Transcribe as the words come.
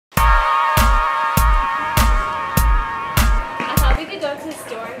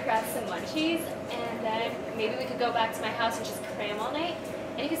go back to my house and just cram all night.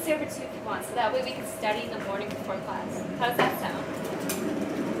 And you can stay over too if you want, so that way we can study in the morning before class. How does that sound?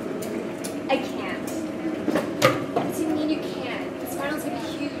 I can't. What do you mean you can't? This final's gonna be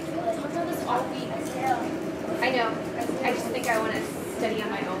huge. We'll talk about this all week. I know. I just think I want to study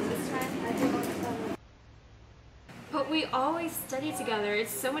on my own this time. But we always study together. It's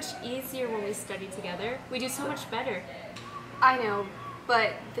so much easier when we study together. We do so much better. I know,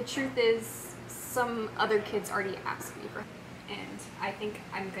 but the truth is, some other kids already asked me for, and I think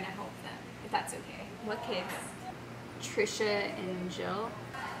I'm gonna help them, if that's okay. What kids? Trisha and Jill.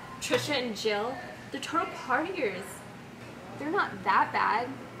 Trisha and Jill? They're total partiers. They're not that bad.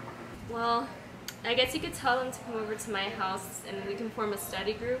 Well, I guess you could tell them to come over to my house and we can form a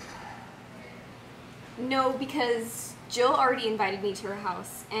study group. No, because Jill already invited me to her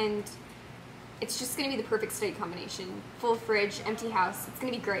house, and it's just gonna be the perfect study combination. Full fridge, empty house, it's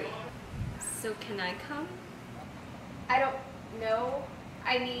gonna be great. So can I come? I don't know.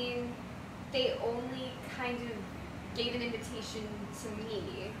 I mean, they only kind of gave an invitation to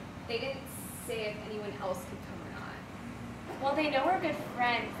me. They didn't say if anyone else could come or not. Well, they know we're good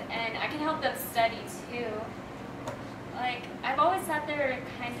friends, and I can help them study too. Like, I've always thought they're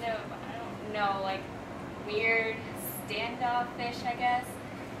kind of, I don't know, like, weird, standoffish, I guess.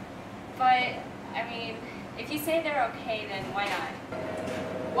 But, I mean, if you say they're okay, then why not?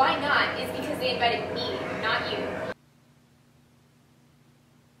 Why not is because they invited me, not you.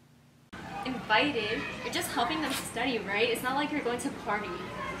 Invited? You're just helping them study, right? It's not like you're going to party.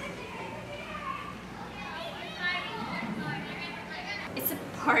 It's a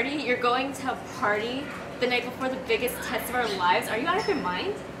party? You're going to a party the night before the biggest test of our lives? Are you out of your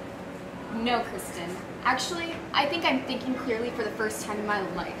mind? No, Kristen. Actually, I think I'm thinking clearly for the first time in my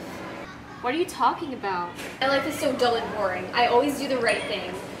life. What are you talking about? My life is so dull and boring. I always do the right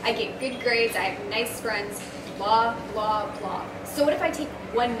thing. I get good grades, I have nice friends, blah, blah, blah. So what if I take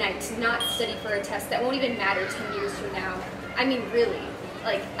one night to not study for a test that won't even matter 10 years from now? I mean, really.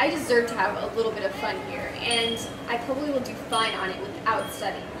 Like, I deserve to have a little bit of fun here, and I probably will do fine on it without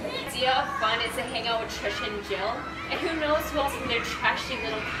studying. The idea of fun is to hang out with Trisha and Jill, and who knows who else in their trashy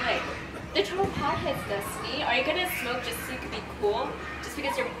little clique. They're total potheads, Destiny. Are you gonna smoke just so you can be cool? Just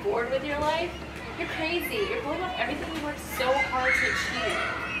because you're bored with your life? You're crazy. You're blowing up everything you worked so hard to achieve.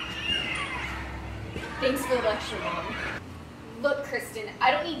 Thanks for the lecture, Mom. Look, Kristen,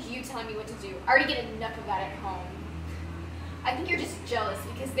 I don't need you telling me what to do. I already get enough of that at home. I think you're just jealous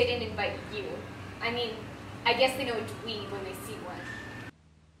because they didn't invite you. I mean, I guess they know a dweeb when they see one.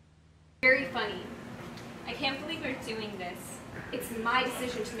 Very funny. I can't believe we're doing this. It's my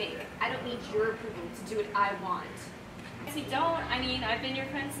decision to make. I don't need your approval to do what I want. Yes, you don't. I mean, I've been your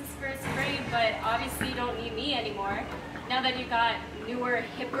friend since first grade, but obviously you don't need me anymore. Now that you got newer,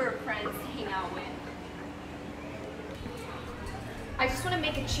 hipper friends to hang out with. I just want to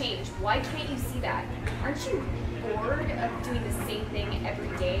make a change. Why can't you see that? Aren't you bored of doing the same thing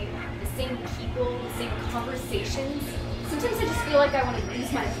every day? The same people, the same conversations? Sometimes I just feel like I want to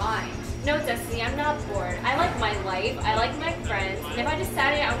lose my mind. No, Destiny, I'm not bored. I like my life, I like my friends, and if I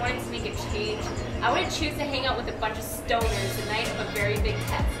decided I wanted to make a change, I would choose to hang out with a bunch of stoners the night of a very big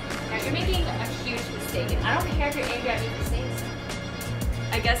test. Now, you're making a huge mistake, and I don't care if you're angry at me for saying so.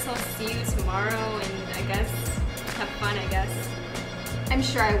 I guess I'll see you tomorrow, and I guess have fun, I guess. I'm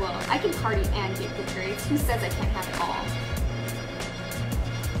sure I will. I can party and get good grades. Who says I can't have it all?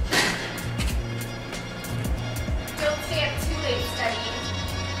 Don't stay up too late studying.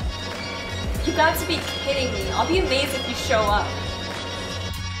 You got to be kidding me. I'll be amazed if you show up.